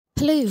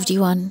Hello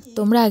everyone,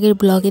 তোমরা আগের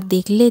ব্লগে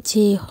দেখলে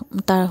যে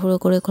তাড়াহুড়ো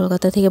করে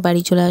কলকাতা থেকে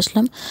বাড়ি চলে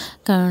আসলাম,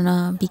 কারণ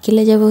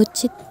বিকেলে যাব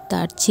হচ্ছে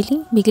দার্জিলিং।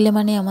 বিকেলে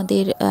মানে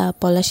আমাদের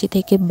পলাশী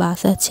থেকে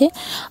বাস আছে।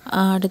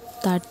 আর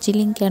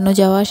দার্জিলিং কেন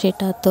যাওয়া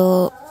সেটা তো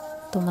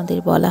তোমাদের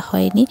বলা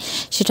হয়নি।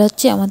 সেটা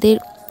হচ্ছে আমাদের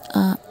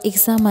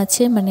এক্সাম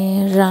আছে, মানে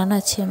রান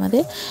আছে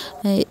আমাদের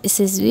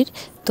এসএসবির,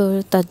 তো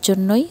তার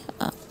জন্যই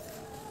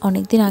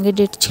অনেক দিন আগে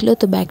ডেট ছিল,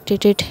 তো ব্যাক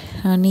ডেটেড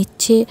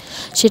নিচ্ছে।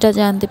 সেটা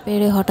জানতে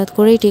পেরে হঠাৎ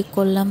করেই ঠিক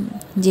করলাম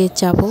যে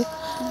যাব,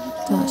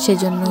 তো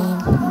সেজন্য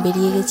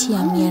বেরিয়ে গেছি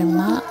আমি আর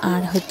মা।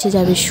 আর হচ্ছে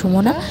যাবে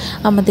সুমনা।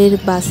 আমাদের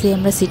বাসে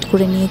আমরা সিট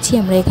করে নিয়েছি।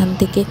 আমরা এখান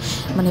থেকে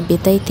মানে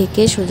বেতাই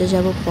থেকে সোজা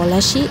যাব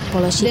পলাশী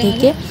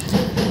থেকে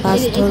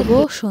বাস ধরবো।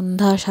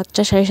 সন্ধ্যা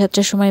 7টা সাড়ে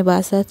 7টার সময়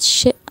বাস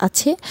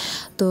আছে।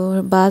 তো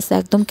বাস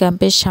একদম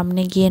ক্যাম্পের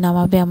সামনে গিয়ে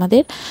নামাবে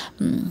আমাদের।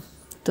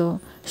 তো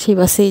সেই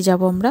বাসেই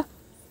যাব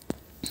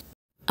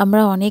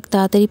আমরা অনেক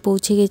তাড়াতাড়ি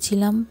পৌঁছে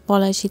গেছিলাম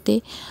পলাশীতে।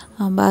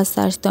 বাস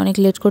আসতে অনেক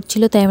লেট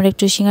করছিল, তাই আমরা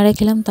একটু সিঙ্গারা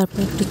খেলাম, তারপর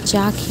একটু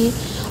চা খেয়ে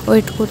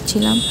ওয়েট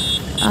করছিলাম।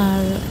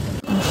 আর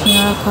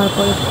সিঙ্গারা খাওয়ার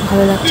পরে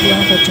ভালো লাগছিল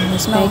না, তার জন্য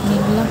স্প্রাইট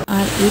নিয়ে নিলাম।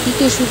 আর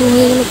এদিকে শুরু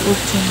হয়ে গেল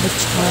প্রচণ্ড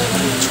ঝড়,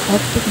 মানে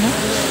ঝড় ঠিক না,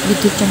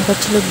 বিদ্যুৎ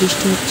চমকাচ্ছিল,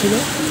 বৃষ্টি হচ্ছিল।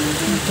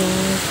 তো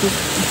খুব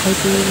ভয়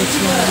পেয়ে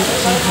গেছিলাম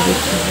যে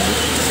কী হবে।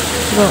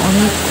 এবার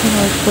অনেকক্ষণ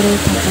ওয়েট করে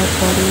থাকার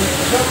পরে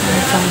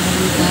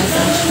ফাইনালি বাস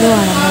আসলো,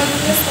 আর আমরা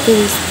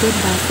ভিজতে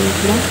বাসে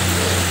উঠলাম।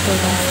 তো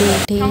বাসে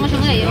উঠে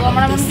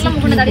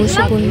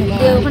বসে পড়লাম,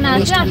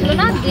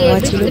 হাওয়া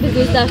ছিল।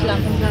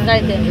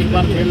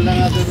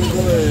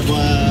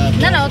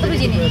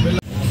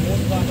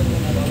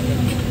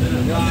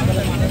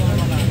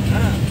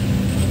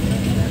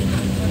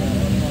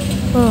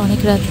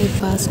 অনেক রাতে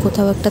বাস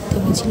কোথাও একটা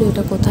থেমেছিল,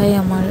 এটা কোথায়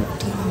আমার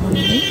ঠিক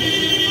মনে নেই।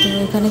 তো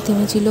এখানে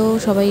থেমেছিল,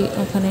 সবাই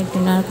ওখানে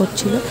ডিনার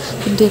করছিল,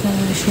 কিন্তু এখানে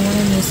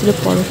সুমনে নিয়েছিল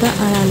পরোটা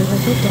আর আলু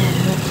ভাজা। তো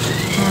আমরা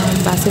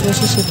বাসে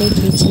বসে সেটাই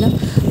খেয়েছিলাম।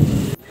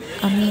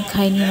 আমি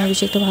খাইনি, আমার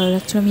বেশি একটা ভালো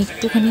লাগছিল, আমি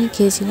একটুখানি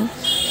খেয়েছিলাম,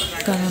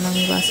 কারণ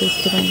আমি বাসে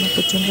উঠতে পারি না,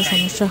 প্রচণ্ড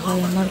সমস্যা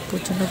হয় আমার,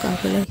 প্রচণ্ড গা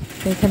গোলায়।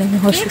 এখানে আমি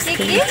অসুস্থ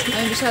হয়েছি।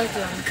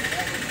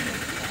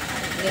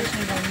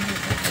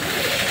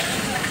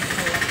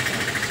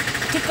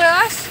 ঠিক করে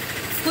বাস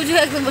পুজো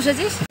একদম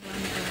বসেছিস।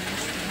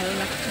 ভালো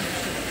লাগছে না,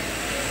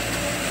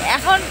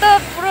 এখন তো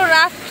পুরো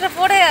রাতটা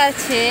পড়ে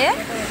আছে,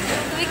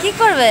 তুমি কি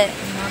করবে?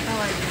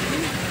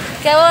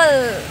 কেবল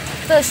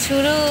তো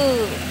শুরু।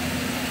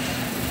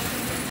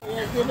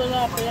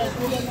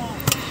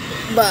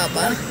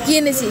 বাবা কি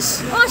এনেছিস?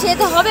 সে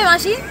তো হবে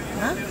মাসি,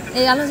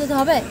 এই আলো যেতে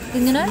হবে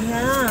 3 দিনের।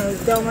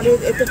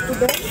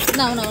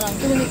 নাও নাও নাও,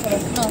 তুমি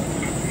নাও।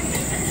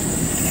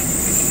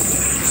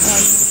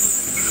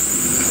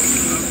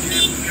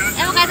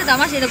 এমন খাইতে দাও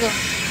মাসি, এরকম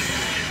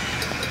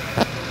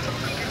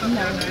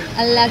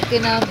আল্লাহ কে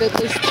নাম পে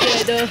কুছ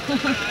দে দো।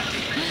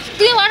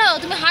 তুমি মারো,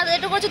 তুমি হাত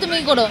এটা করছো, তুমি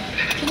করো,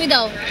 তুমি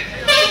দাও।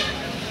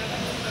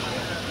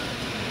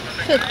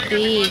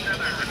 সত্যি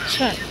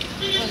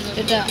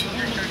এটা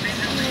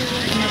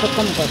নাটক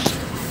কম কর,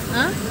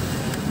 হ্যাঁ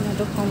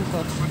নাটক কম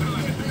কর।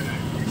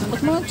 নাটক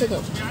মনে হচ্ছে তো,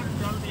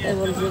 তাই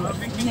বলছি।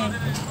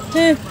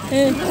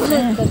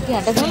 তোর কি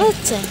নাটক মনে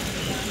হচ্ছে?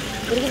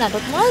 তোর কি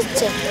নাটক মনে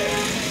হচ্ছে?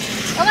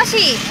 ও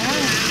মাসি,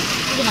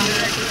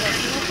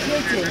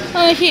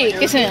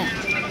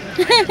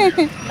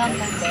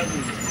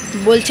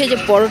 বলছে যে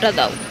পরোটা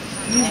দাও।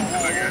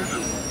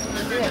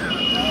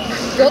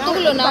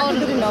 যতগুলো নাও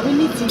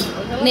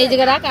নেই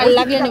জায়গায় রাখ, আর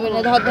লাগিয়ে নেবে না,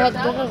 ধর ধর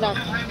ধর রাখ।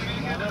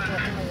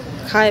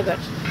 খা এবার।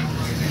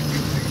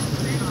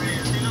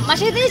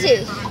 মাসি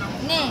দিয়েছিস?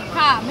 নে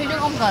খা, ভিডিও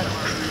কম কর।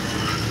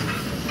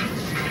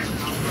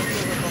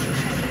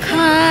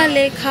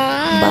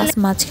 বাস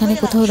মাঝখানে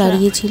কোথাও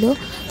দাঁড়িয়েছিল,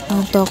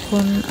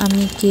 তখন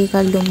আমি কেক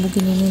আর লম্বু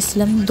কিনে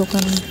নিয়েছিলাম।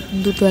 দোকান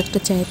দুটো, একটা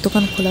চায়ের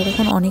দোকান খোলা,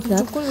 তখন অনেক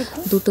রাত,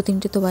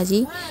 2-3টে তো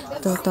বাজেই।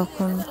 তো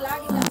তখন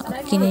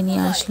কিনে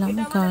নিয়ে আসলাম,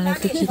 কারণ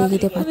একটু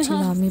খিদে পাচ্ছিল।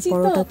 আমি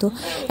পরোটা তো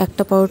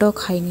একটা পরোটাও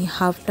খাইনি,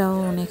 হাফটাও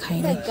অনেক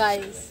খাইনি।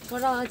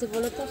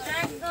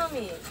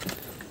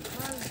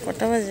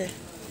 কটা বাজে?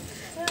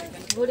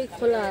 ঘড়ি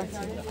খোলা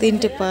আছে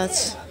 3:05।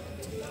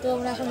 তো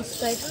আমরা এখন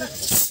স্প্রাইট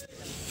খাচ্ছি।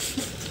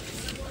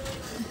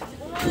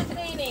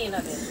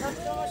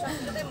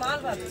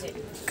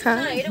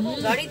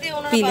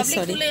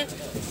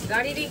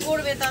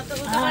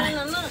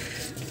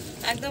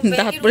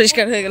 দাঁত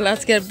পরিষ্কার হয়ে গেল,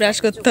 আজকে আর ব্রাশ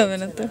করতে হবে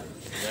না। তো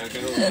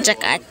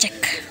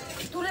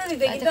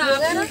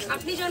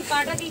আপনি যখন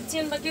পাটা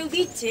দিচ্ছেন বা কেউ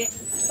দিচ্ছে,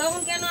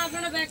 তখন কেন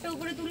আপনারা ব্যাগটা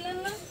উপরে তুললেন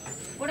না?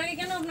 ওটাকে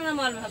কেন আপনারা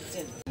মাল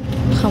ভাবছেন?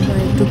 আমরা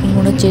একটু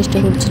ঘুমানোর চেষ্টা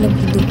করছিলাম,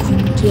 কিন্তু ঘুম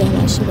কি আর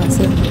আসে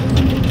বাসের মধ্যে।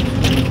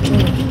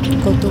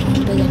 কত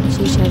ঘন্টা জানি,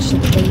 সেই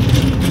 7:30টায়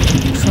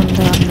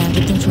সন্ধ্যা, আমরা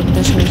আগের দিন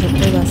সন্ধ্যা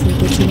 7:30টায় বাসে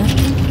উঠেছিলাম।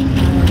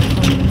 আর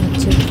এখন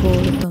হচ্ছে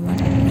তোমার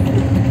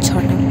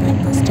 6টা, প্রায়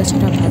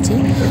 5টা-6টা বাজে।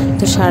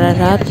 তো সারা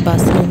রাত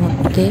বাসের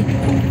মধ্যে।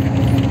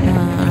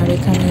 আর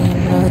এখানে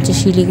আমরা হচ্ছে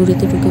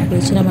শিলিগুড়িতে ঢুকে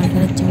পড়েছিলাম, আর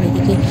এখানে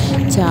চারিদিকে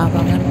চা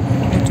বাগান,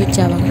 প্রচুর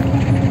চা বাগান।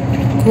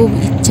 খুব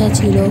ইচ্ছা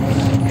ছিল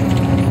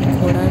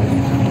ঘোরার,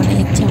 মানে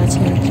ইচ্ছা আছে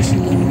আর কি,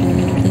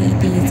 শিলিগুড়ি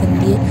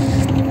দিয়ে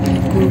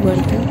করবো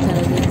আর কি। তার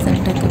আগে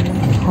এক্সামটা কেমন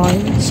হয়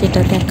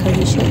সেটা দেখার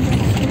বিষয়।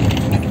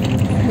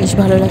 বেশ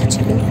ভালো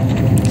লাগছিল।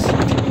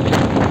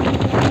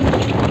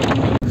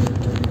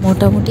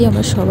 মোটামুটি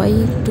আমরা সবাই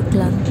একটু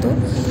ক্লান্ত,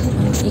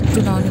 একটু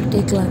না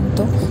অনেকটাই ক্লান্ত।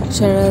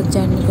 সারা রাত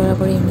জার্নি করার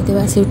পরে এমনিতে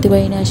বাসে উঠতে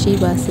পারি না, সেই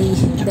বাসেই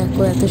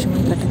দেখো এত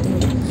সময় কাটাতে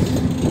হলো।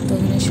 তো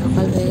এখানে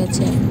সকাল হয়ে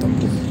গেছে একদম,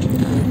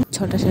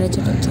 6টা সাড়ে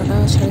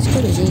 6টা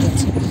বেজেই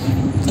গেছে।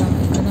 তো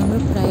এখানে আমরা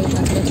প্রায়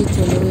কাছাকাছি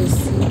চলেও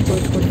এসেছি,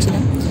 ওয়েট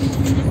করছিলাম।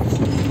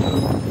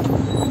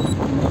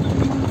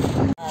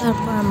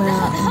 তারপর আমরা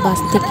বাস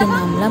থেকে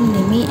নামলাম,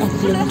 নেমেই 1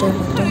 কিলোমিটার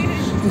মতন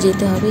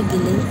যেতে হবে,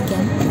 গেলেই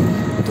ক্যাম্প।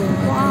 তো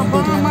এখানে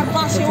দেখলাম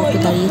টোটো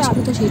দাঁড়িয়েছিল,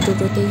 তো সেই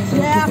টোটোতেই আমরা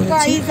উঠে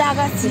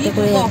পড়েছি। এটা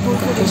করে এখন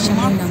ক্যাম্পের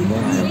সামনে নামবো।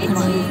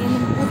 আর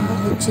ওখানে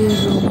হচ্ছে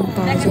রুম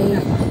পাওয়া যায়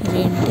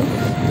রেন্টে,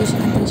 তো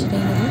সেখান থেকে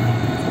সেটাই নেবো।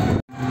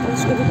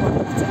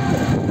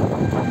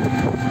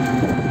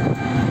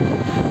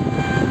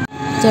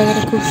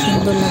 জায়গাটা খুব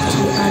সুন্দর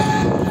লাগছিল আর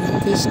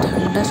বেশ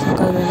ঠান্ডা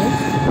সকালবেলায়,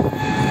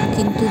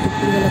 কিন্তু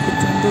দুপুরবেলা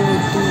প্রচণ্ড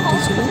রোদ্দুর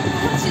উঠেছিল।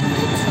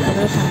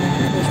 সকালবেলা ঠান্ডা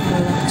ঠান্ডা বেশ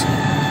ভালো লাগছিল।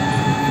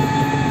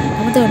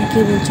 আমাদের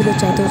অনেকেই বলছিল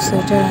চাদর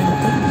সোয়েটার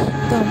আনতে,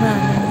 তো আমরা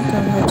আনিনি,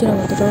 কারণ ভাবছিলাম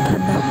অতটাও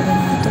ঠান্ডা হবে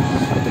না হয়তো।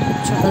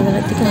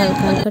 সকালবেলার দিকে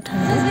হালকা হালকা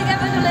ঠান্ডা।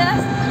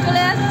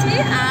 চলে আসছি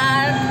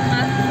আর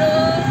মাত্র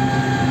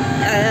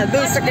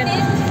 2 সেকেন্ড।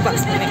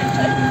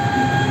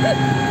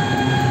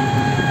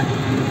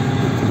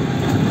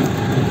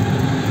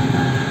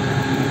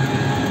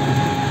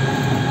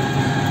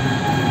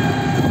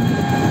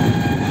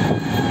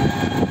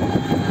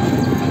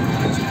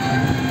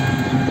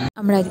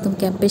 আমরা একদম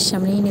ক্যাম্পের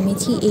সামনেই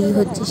নেমেছি। এই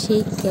হচ্ছে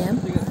সেই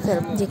ক্যাম্প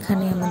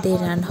যেখানে আমাদের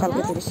রান হবে।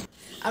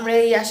 আমরা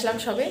এই আসলাম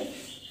সবে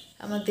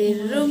আমাদের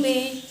রুমে।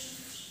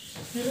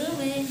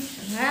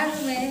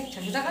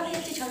 600 টাকা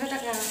দিয়েছি, 600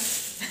 টাকা।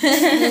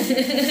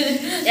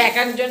 এক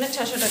একজনের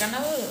 600 টাকা না,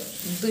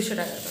 200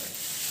 টাকা করে।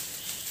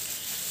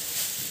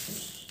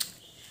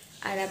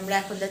 আর আমরা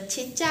এখন যাচ্ছি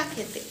চা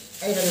খেতে।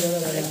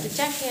 একটু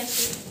চা খেয়ে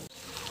আসি।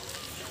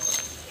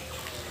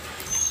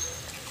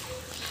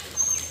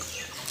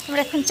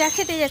 আমরা এখন চা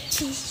খেতে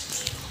যাচ্ছি।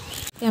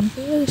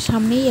 ক্যাম্পের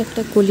সামনেই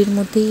একটা গলির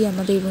মধ্যেই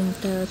আমাদের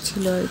রুমটা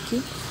ছিল আর কি।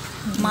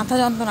 মাথা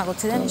যন্ত্রণা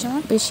করছে জানিস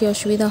আমার। বেশি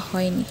অসুবিধা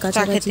হয়নি,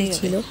 কাছাকাছি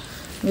ছিল,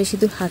 বেশি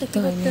দূর হাঁটতে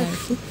হয়নি আর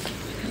কি।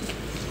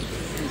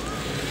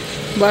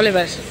 বল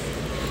এবার।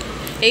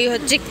 এই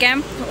হচ্ছে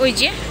ক্যাম্প, ওই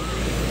যে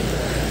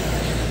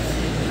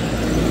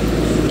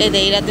এই দে,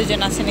 এরা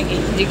দুজন আছে নাকি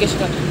জিজ্ঞেস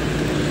কর।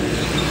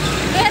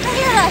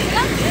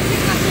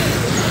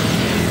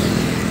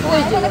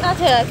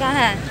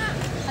 হ্যাঁ,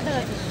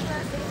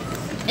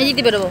 এই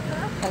দিতে বেরোবো।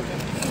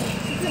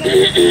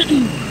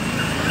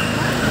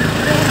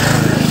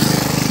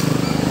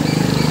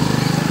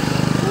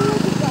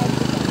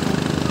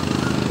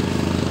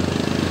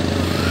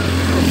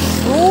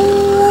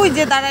 ওই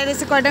যে দাঁড়ায়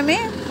রয়েছে কয়টা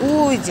মেয়ে,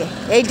 ওই যে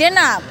এইটা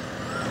না,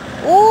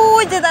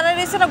 ওই যে দাঁড়ায়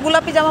রয়েছে না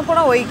গোলাপি জামা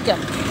পরা, ওই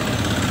ক্যাম্প,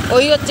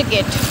 ওই হচ্ছে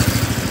গেট।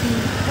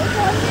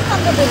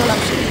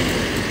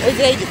 ওই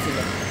যে এই যে ছিল,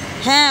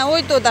 হ্যাঁ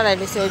ওই তো দাঁড়ায়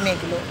রয়েছে ওই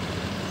মেয়েগুলো।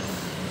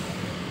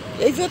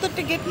 এই যে তো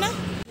একটা গেট না,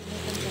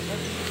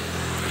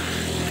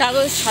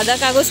 কাগজ, সাদা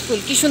কাগজ ফুল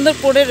কি সুন্দর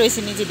পড়ে রয়েছে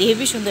নিচে,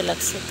 হেবি সুন্দর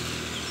লাগছে।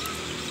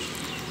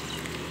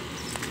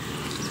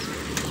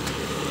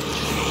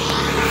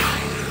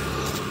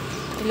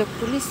 লোক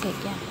পুলিশ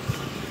क्या?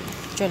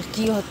 চল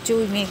কি হচ্ছে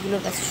ওই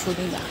মেয়েগুলোর কাছে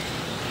শুনি না।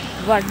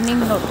 Warning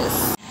notice.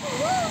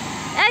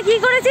 এই কি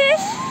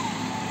করেছিস?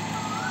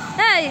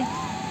 এই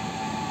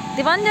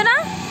দীপাঞ্জনা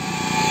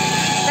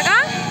টাকা,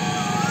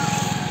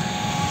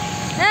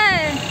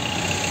 এই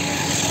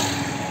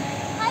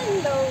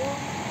হ্যালো,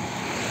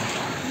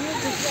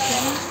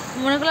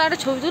 মনে করলো একটা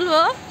ছবি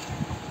তুলবো।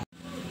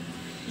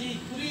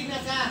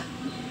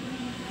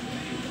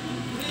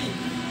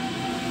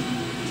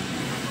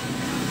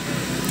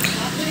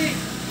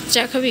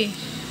 चा खाबी?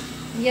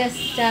 यस,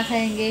 चा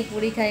खाएंगे,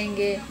 पूरी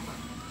खाएंगे,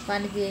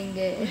 पानी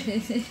पियेंगे।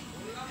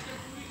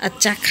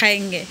 अच्छा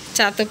खाएंगे,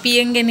 चा तो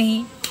पियेंगे नहीं।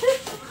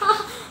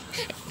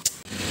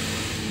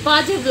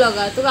 पाँचे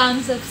ब्लॉगर तो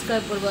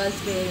अनसब्सक्राइब করব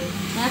আজকে,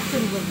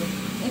 অ্যাকশন করব।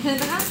 এখানে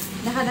দেখা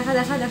দেখা দেখা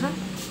দেখা দেখা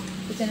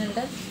এই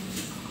চ্যানেলটা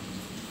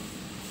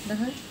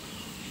দেখা।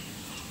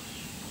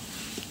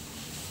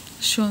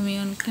 Show me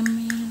on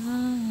camera.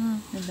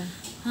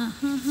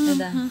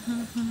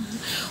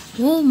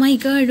 Oh my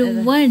god,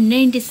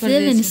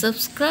 197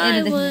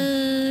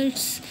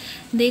 subscribers.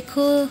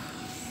 দেখো,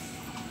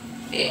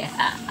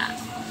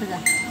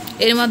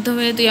 এর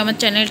মাধ্যমে তুই আমার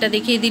চ্যানেলটা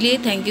দেখিয়ে দিলি,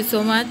 থ্যাংক ইউ সো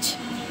মাচ।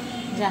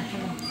 যা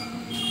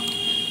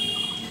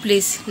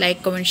please like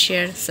comment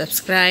share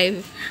subscribe,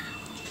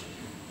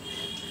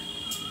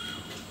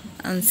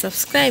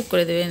 unsubscribe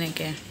করে দেবে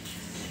নাকি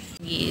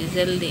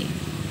জলদি।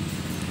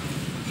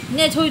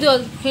 নে ছবি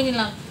তোল, খেয়ে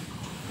নিলাম,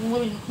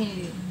 মোবাইল খেয়ে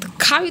নিলি।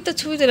 খাবি তো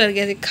ছবি তোলার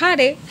গেছে, খা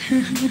রে,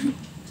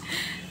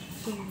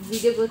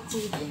 ভিডিও করছি।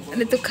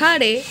 अरे तो खा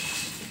रे।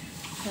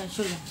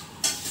 শোনো,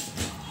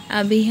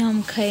 अभी हम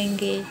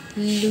खाएंगे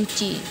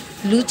लूची।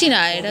 लूची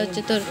ना, এটা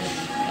হচ্ছে তোর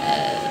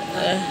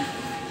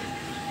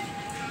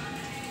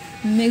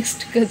নেক্সট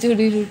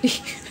কচুরি রুটি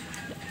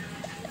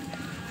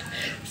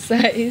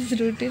সাইজ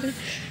রুটির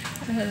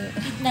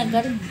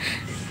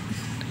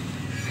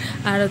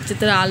আর হচ্ছে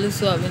তোর আলু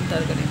সোয়াবিন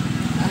তরকারি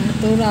আর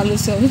তোর আলু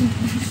সোয়াবিন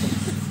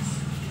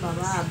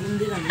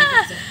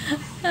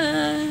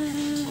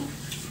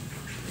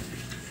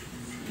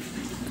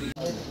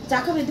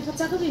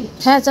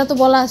হ্যাঁ চা তো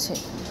বলা আছে।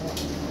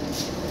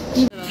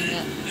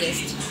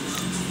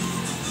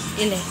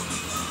 এলে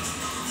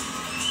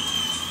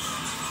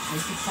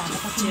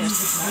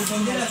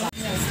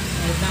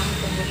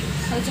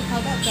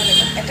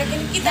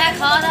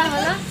খাওয়া দাওয়া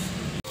হলো।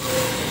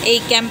 এই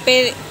ক্যাম্পে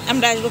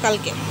আমরা আসবো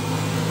কালকে,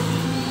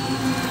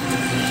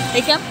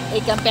 এই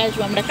ক্যাম্পে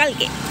আসবো আমরা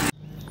কালকে।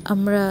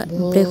 আমরা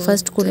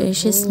ব্রেকফাস্ট করে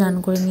এসে স্নান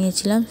করে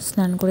নিয়েছিলাম,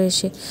 স্নান করে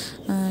এসে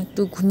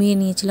একটু ঘুমিয়ে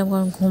নিয়েছিলাম,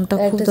 কারণ ঘুমটা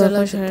খুব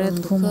দরকার, সারা রাত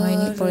ঘুম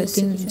হয়নি। পরের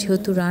দিন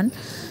যেহেতু রান,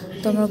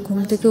 তো আমরা ঘুম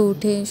থেকে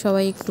উঠে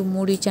সবাই একটু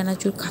মুড়ি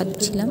চানাচুর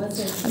খাচ্ছিলাম।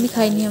 আমি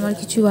খাইনি, আমার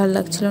কিছু ভালো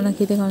লাগছিল না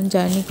খেতে, কারণ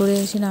জার্নি করে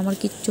এসে না আমার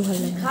কিচ্ছু ভালো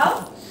লাগে না।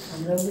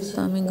 তো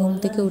আমি ঘুম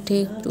থেকে উঠে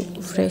একটু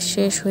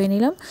ফ্রেশ হয়ে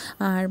নিলাম।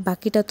 আর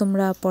বাকিটা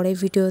তোমরা পরে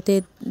ভিডিওতে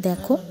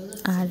দেখো,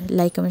 আর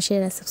লাইক কমেন্ট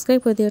শেয়ার আর সাবস্ক্রাইব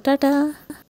করে দিও। টাটা।